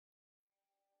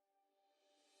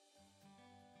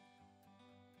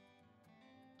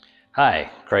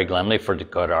Hi, Craig Lemley for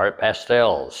Dakota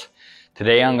Pastels.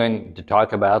 Today I'm going to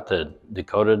talk about the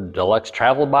Dakota Deluxe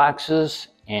Travel Boxes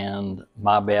and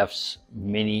MobF's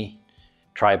mini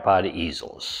tripod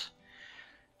easels.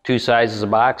 Two sizes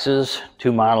of boxes,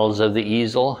 two models of the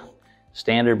easel,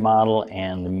 standard model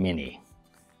and the mini.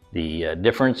 The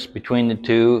difference between the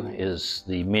two is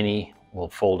the mini will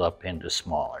fold up into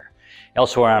smaller.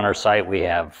 Elsewhere on our site we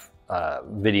have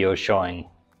videos showing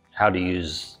how to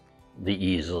use the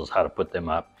easels, how to put them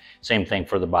up. Same thing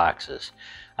for the boxes.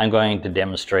 I'm going to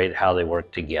demonstrate how they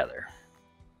work together.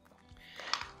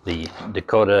 The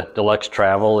Dakota Deluxe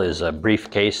Travel is a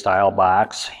briefcase style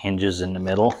box, hinges in the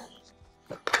middle.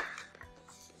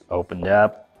 Opened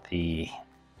up, the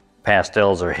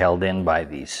pastels are held in by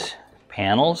these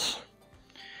panels.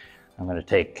 I'm going to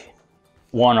take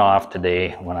one off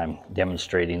today when I'm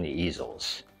demonstrating the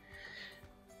easels.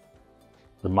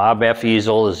 The MobF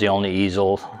easel is the only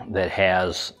easel that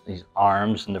has these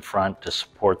arms in the front to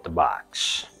support the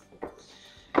box.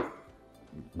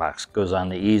 Box goes on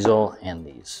the easel and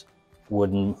these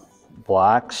wooden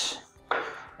blocks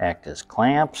act as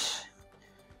clamps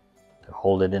to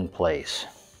hold it in place.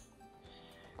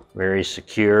 Very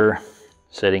secure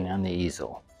sitting on the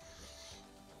easel.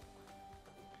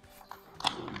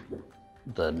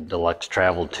 The Deluxe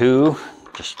Travel 2,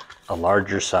 just a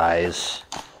larger size.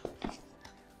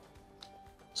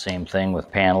 Same thing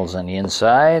with panels on the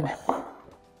inside.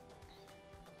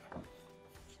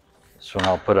 This one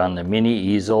I'll put on the mini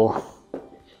easel.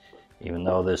 Even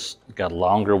though this got a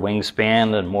longer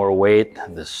wingspan and more weight,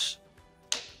 this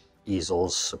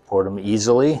easels support them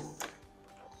easily.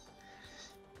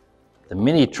 The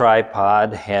mini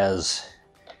tripod has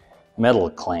metal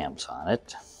clamps on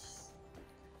it.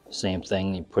 Same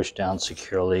thing, you push down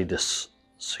securely to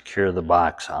secure the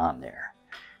box on there.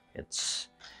 It's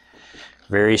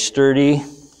very sturdy.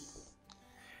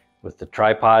 With the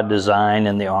tripod design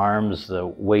and the arms, the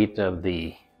weight of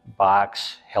the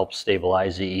box helps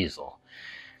stabilize the easel.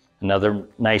 Another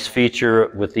nice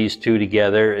feature with these two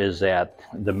together is that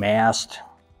the mast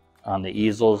on the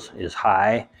easels is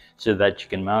high so that you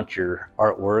can mount your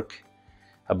artwork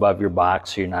above your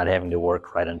box so you're not having to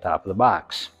work right on top of the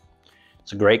box.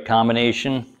 It's a great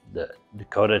combination, the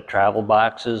Dakota Travel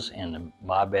Boxes and the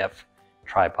MobF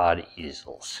tripod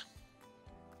easels.